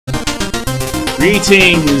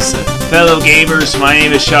Greetings, fellow gamers. My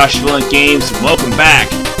name is Josh Villain Games, and welcome back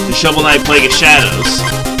to Shovel Knight Plague of Shadows.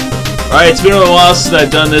 Alright, it's been a little while since I've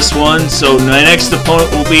done this one, so my next opponent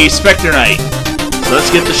will be Specter Knight. So let's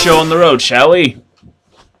get the show on the road, shall we?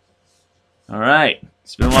 Alright,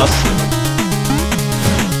 it's been a while since...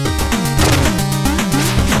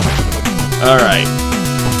 Alright.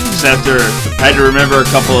 Just I had to remember a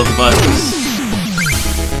couple of the buttons.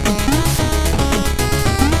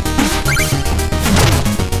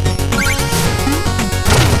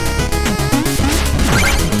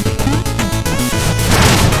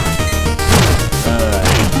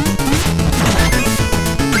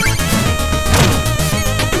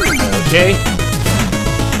 Okay.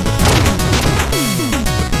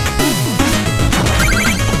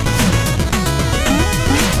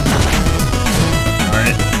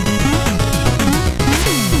 Alright.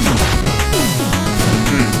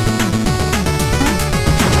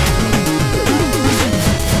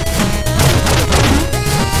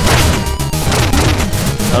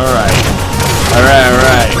 Alright.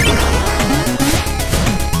 Alright.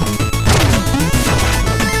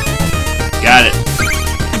 Got it.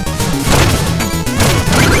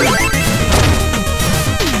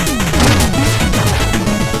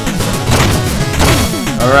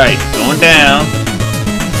 Alright, going down.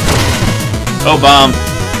 Oh, bomb.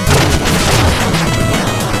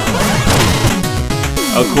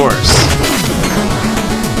 Of course.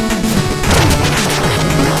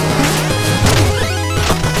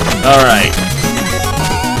 Alright.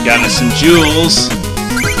 Got us some jewels.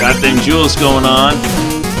 Got them jewels going on.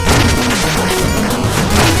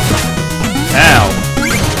 Ow.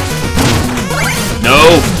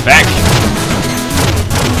 No, back.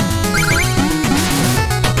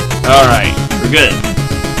 Alright, we're good.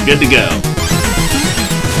 Good to go.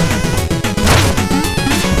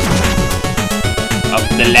 Up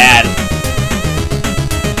the ladder.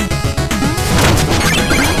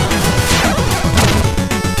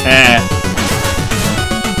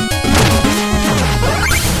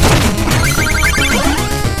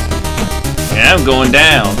 Yeah, I'm going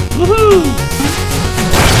down. Woohoo!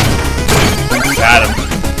 Got him.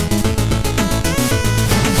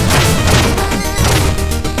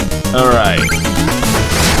 Alright.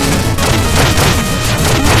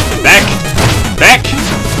 Back! Back!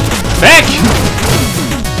 Back!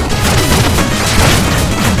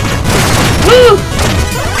 Woo!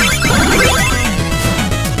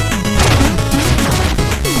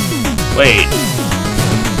 Wait.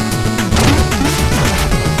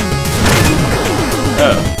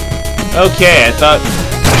 Oh. Okay,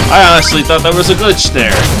 I honestly thought there was a glitch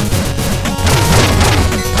there.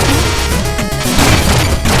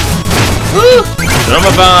 Woo! Throw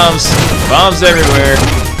my bombs! Bombs everywhere!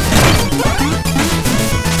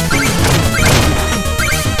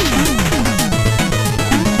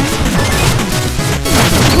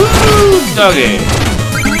 Woo! Doggy!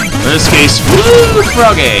 In this case, woo!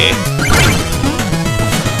 Froggy!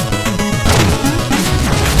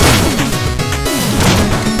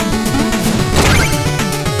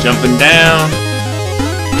 Jumping down.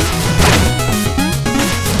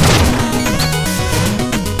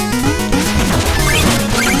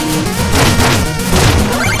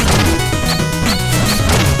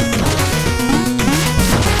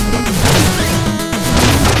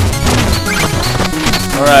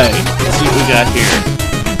 Alright, let's see what we got here.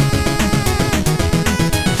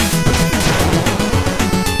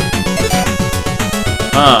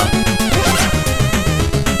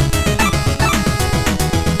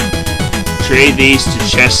 Trade these to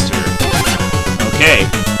Chester. Okay,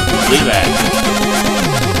 let's do that.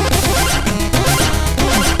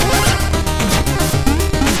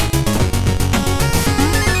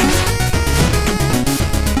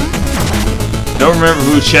 Don't remember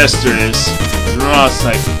who Chester is. It's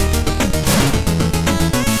like...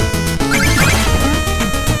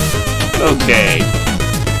 Okay.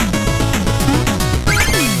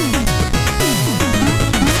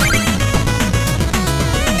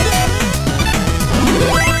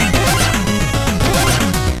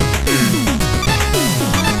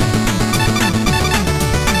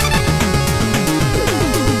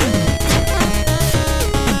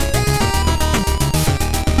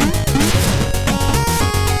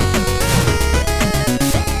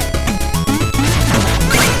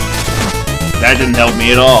 That didn't help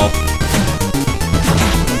me at all.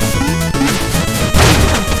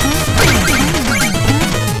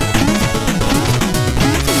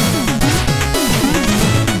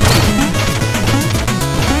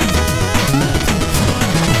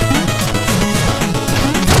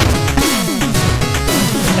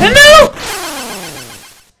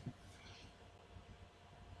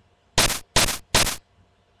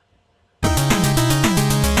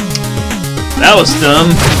 that was dumb.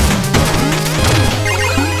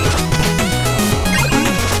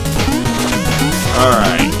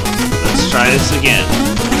 Alright, let's try this again.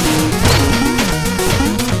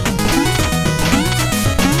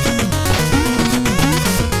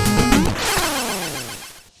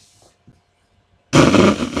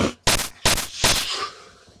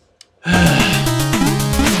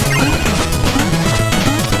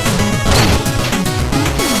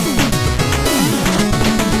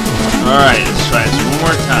 Alright, let's try this one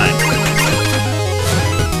more time.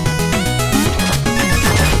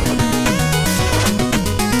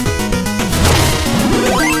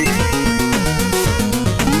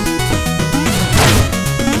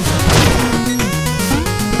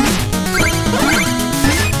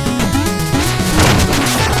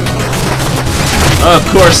 Of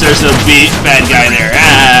course there's a bad guy there.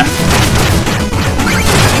 Ah!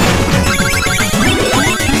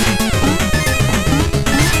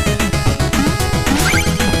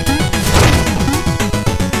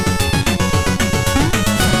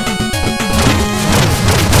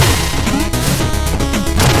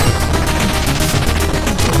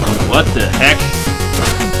 What the heck?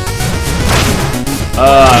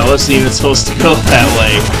 I wasn't even supposed to go that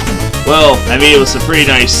way. Well, I mean, it was a pretty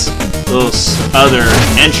nice little other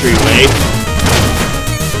entryway,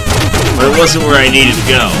 but it wasn't where I needed to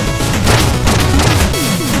go.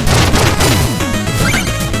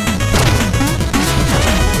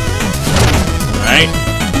 Alright.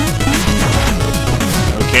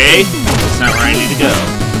 Okay, that's not where I need to go.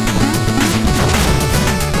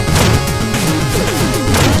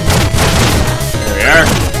 There we are.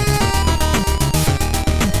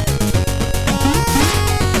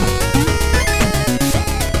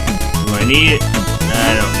 Need it? Nah,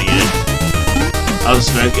 I don't need it.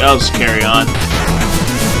 I'll just carry on.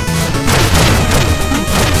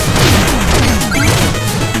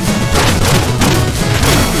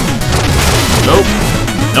 Nope.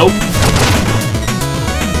 Nope.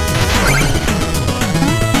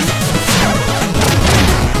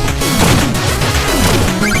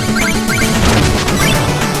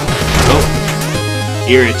 Nope.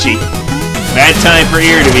 Ear itchy. Bad time for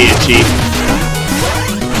ear to be itchy.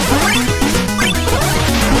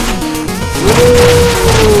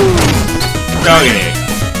 Okay,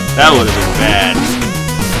 that would have been bad.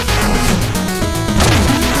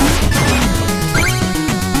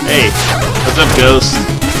 Hey, what's up, Ghost?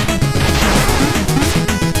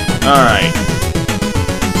 Alright.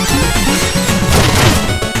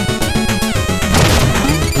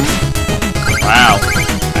 Wow,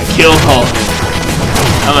 I killed all of them.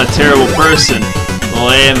 I'm a terrible person. Well,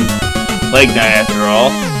 I am Leg Knight after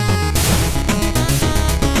all.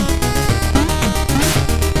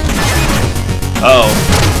 Oh.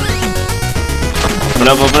 Open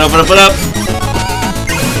up, open up, open up!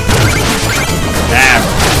 Ah.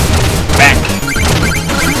 Back.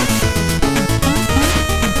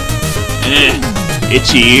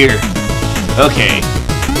 Itchy ear. Okay.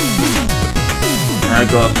 Now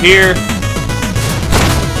go up here.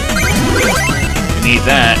 We need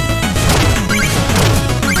that.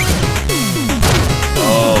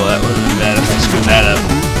 Oh, that would have been bad if I screwed that up.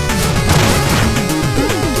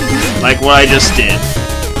 Like what I just did.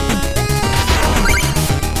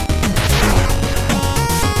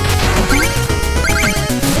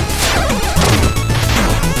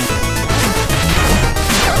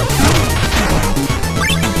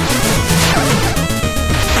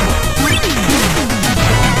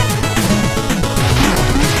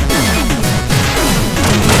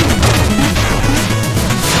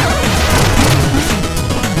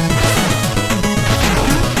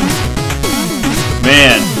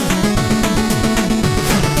 Man.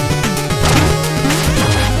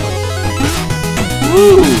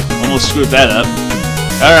 Woo! Almost screwed that up.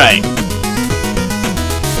 Alright.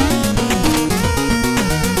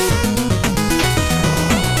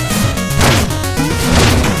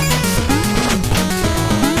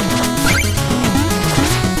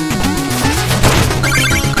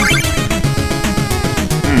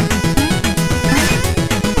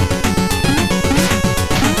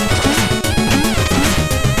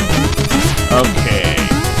 Okay.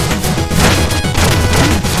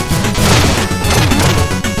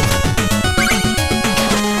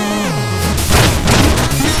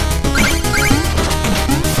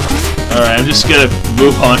 Alright, I'm just gonna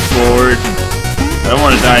move on forward. I don't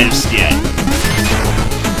want to die just yet.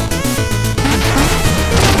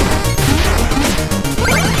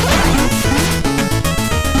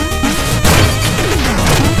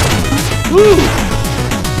 Woo!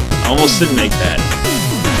 Almost didn't make that.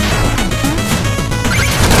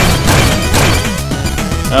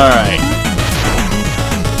 Alright.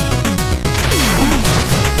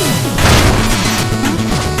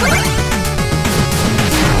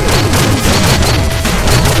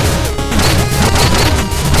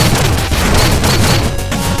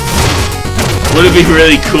 Would it be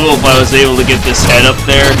really cool if I was able to get this head up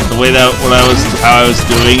there the way that how I was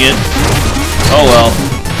doing it? Oh well.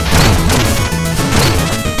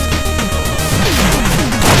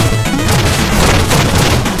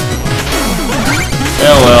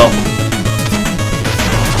 Oh well.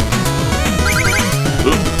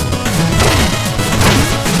 Oop.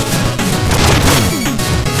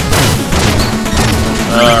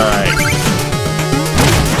 Alright.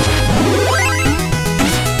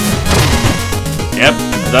 Yep, I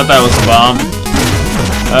thought that was a bomb.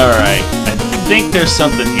 Alright, I think there's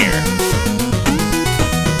something here.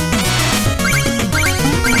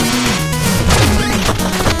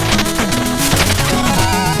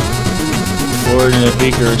 Poured in a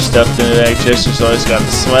beaker, stuffed in a bag, Chester's always got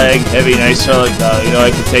the swag. Heavy, nice relic. You know,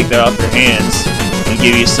 I could take that off your hands and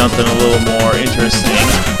give you something a little more interesting.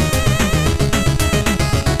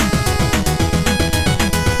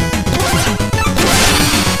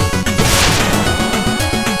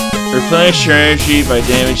 Replenish your energy by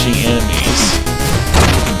damaging enemies.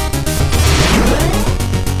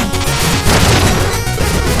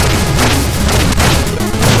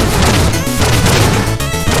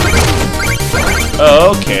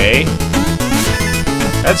 Oh, okay.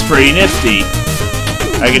 That's pretty nifty.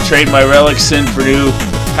 I can trade my relics in for new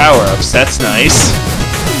power-ups. That's nice.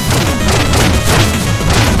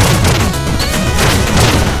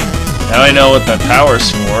 Now I know what that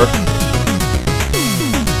power's for.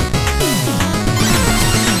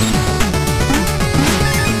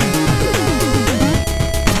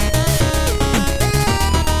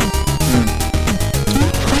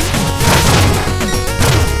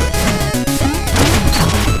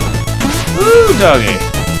 Woo, doggy.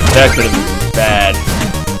 That could have been bad.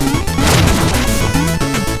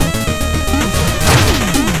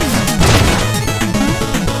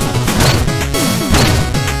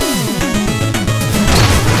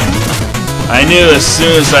 I knew as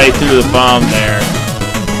soon as I threw the bomb there.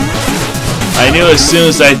 I knew as soon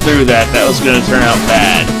as I threw that, that was going to turn out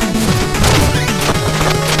bad.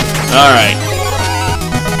 Alright.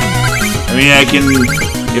 I mean, I can...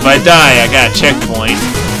 If I die, I got a checkpoint.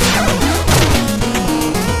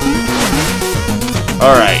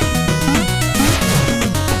 Alright.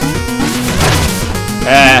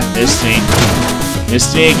 Ah, missed me.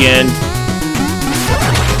 Missed me again.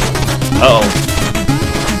 Uh-oh.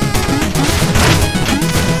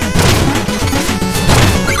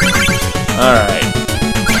 Alright.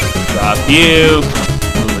 Drop you.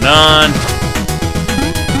 Moving on.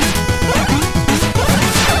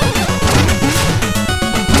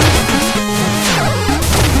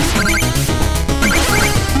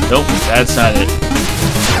 Nope, that's not it.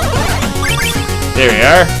 There we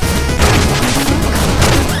are.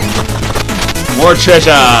 More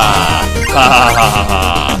treasure! Ha ha ha ha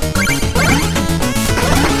ha.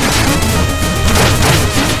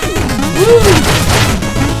 Woo!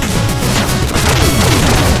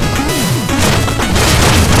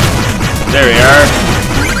 There we are.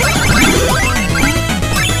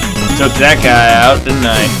 Took that guy out, didn't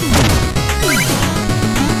I?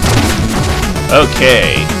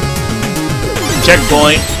 Okay.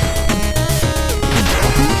 Checkpoint.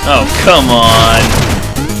 Oh, come on.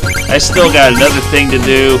 I still got another thing to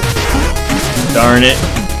do. Darn it.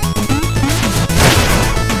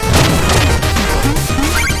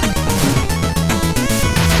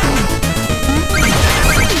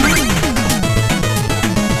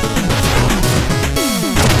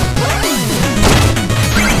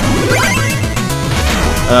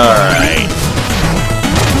 Alright.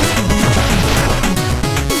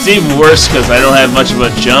 It's even worse because I don't have much of a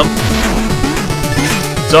jump.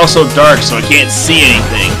 It's also dark, so I can't see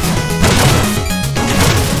anything.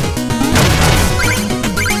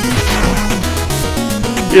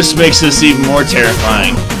 This makes this even more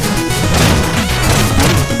terrifying.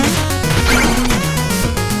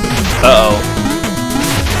 Uh-oh.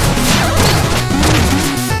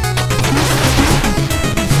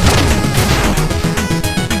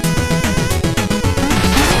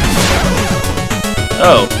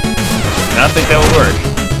 Oh. I don't think that would work.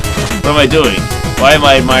 What am I doing? Why am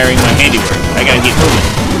I admiring my handiwork? I gotta keep moving.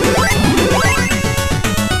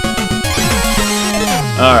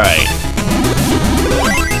 Alright.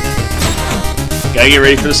 Gotta get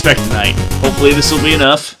ready for the Specter Knight. Hopefully this will be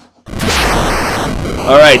enough.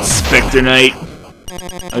 Alright, Specter Knight.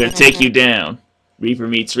 I'm gonna take you down. Reaper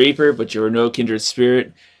meets Reaper, but you are no kindred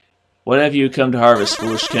spirit. What have you come to harvest,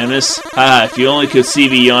 foolish chemist? Ha! If you only could see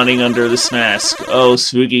me yawning under this mask. Oh,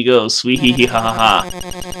 spooky ghost, sweet hee hee ha ha ha.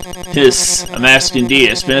 Hiss, a mask indeed.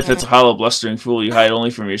 Its benefits a hollow, blustering fool you hide only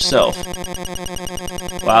from yourself.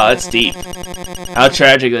 Wow, that's deep. How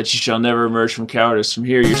tragic that you shall never emerge from cowardice. From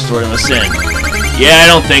here, your story must end. Yeah, I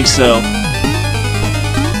don't think so.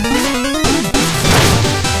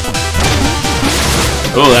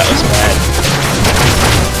 Oh, that was bad.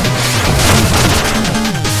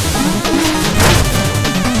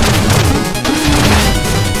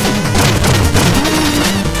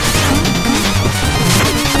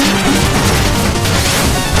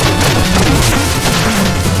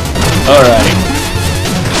 Alright.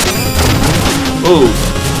 Ooh.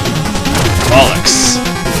 Bollocks.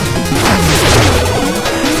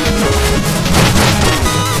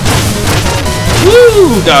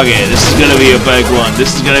 Woo! Doggy, this is gonna be a big one.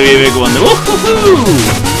 This is gonna be a big one. Woohoo!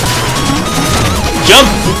 Jump!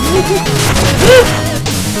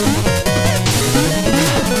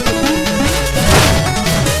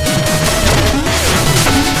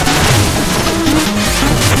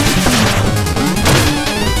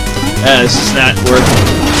 This is not working.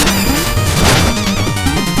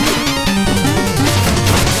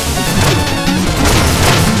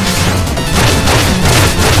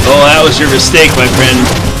 Oh, that was your mistake, my friend.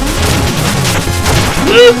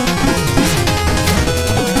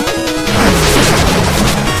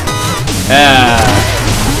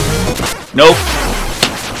 Nope.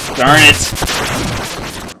 Darn it.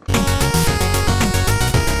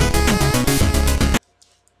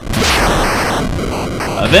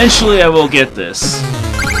 Eventually I will get this.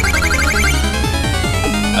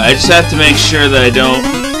 I just have to make sure that I don't,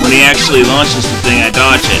 when he actually launches the thing, I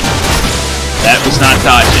dodge it. That was not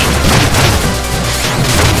dodging.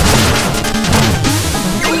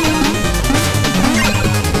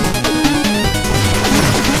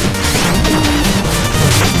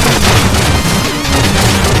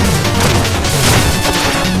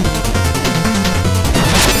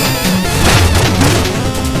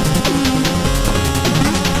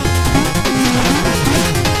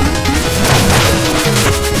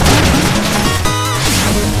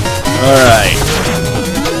 Alright.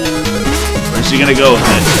 Where's he gonna go with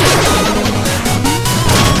it?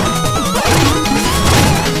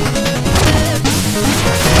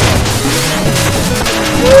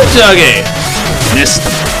 Woo, doggy! Missed.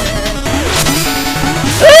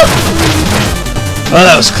 Oh,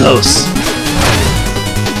 that was close.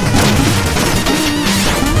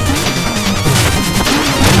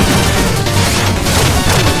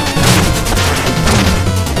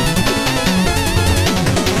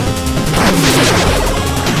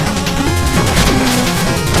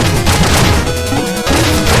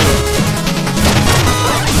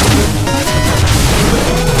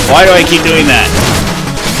 Why do I keep doing that?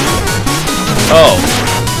 Oh.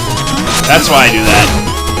 That's why I do that.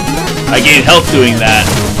 I gain health doing that.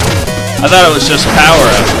 I thought it was just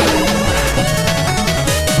power up.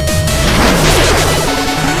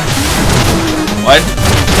 What?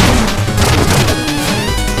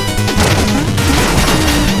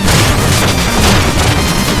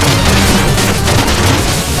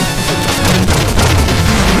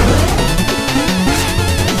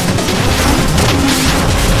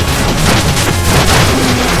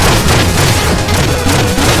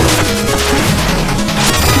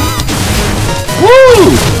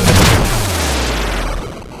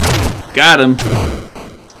 Got him.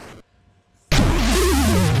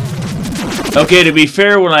 Okay, to be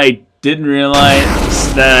fair, when I didn't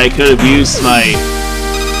realize that I could have used my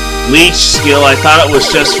leech skill, I thought it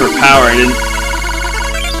was just for power.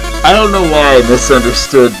 I don't know why I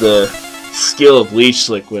misunderstood the skill of leech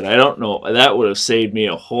liquid. I don't know. That would have saved me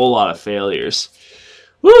a whole lot of failures.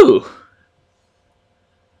 Woo!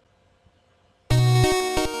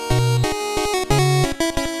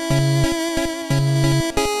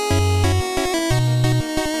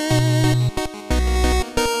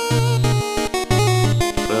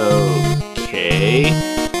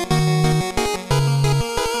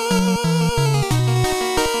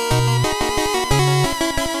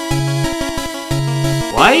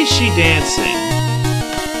 Why is she dancing?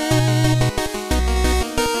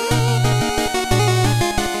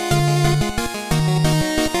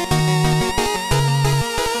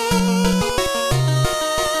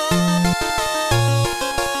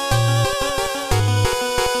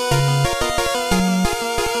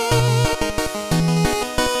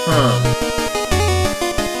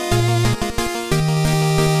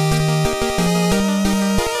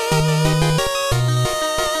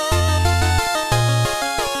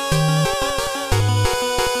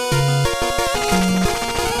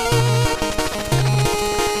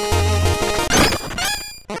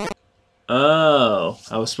 Oh,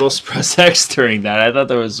 I was supposed to press X during that. I thought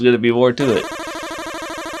there was going to be more to it.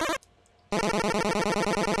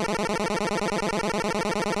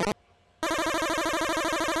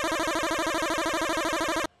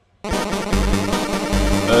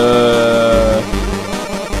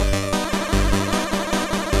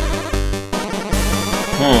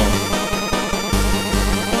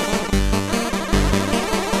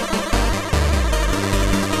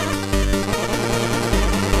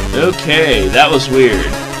 Okay, that was weird.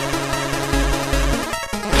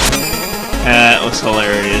 That was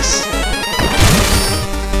hilarious.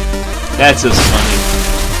 That's just funny.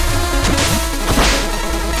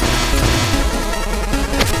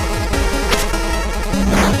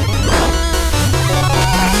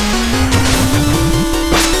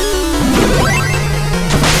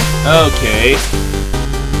 Okay.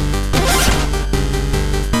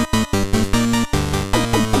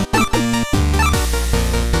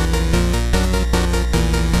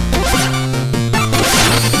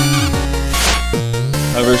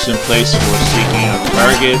 Hovers in place for seeking out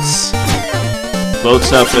targets.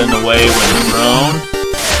 Floats up in the way when thrown.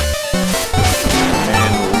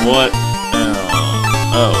 And what?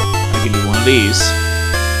 Oh, I can do one of these.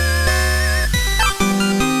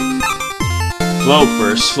 Float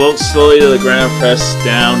burst. Float slowly to the ground. Press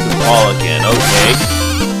down to fall again. Okay,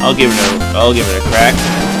 I'll give it a crack.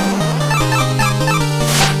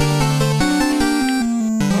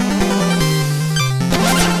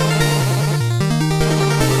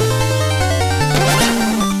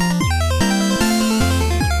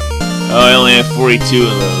 Oh, I only have 42 of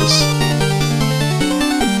those.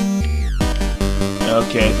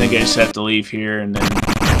 Okay, I think I just have to leave here and then...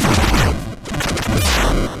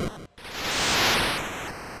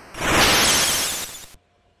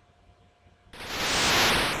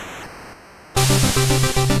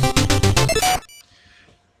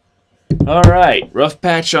 Alright, rough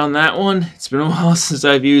patch on that one. It's been a while since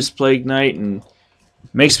I've used Plague Knight, and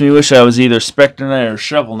makes me wish I was either Specter Knight or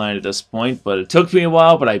Shovel Knight at this point, but it took me a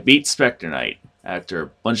while, but I beat Specter Knight after a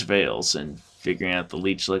bunch of fails, and figuring out the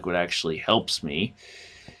leech liquid actually helps me.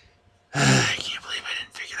 I can't believe I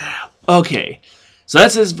didn't figure that out. Okay, so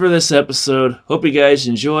that's it for this episode. Hope you guys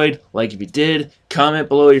enjoyed. Like if you did, comment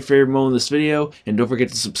below your favorite moment in this video, and don't forget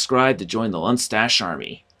to subscribe to join the Lunstash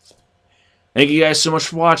Army. Thank you guys so much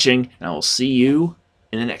for watching, and I will see you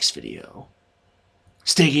in the next video.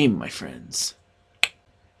 Stay gaming, my friends.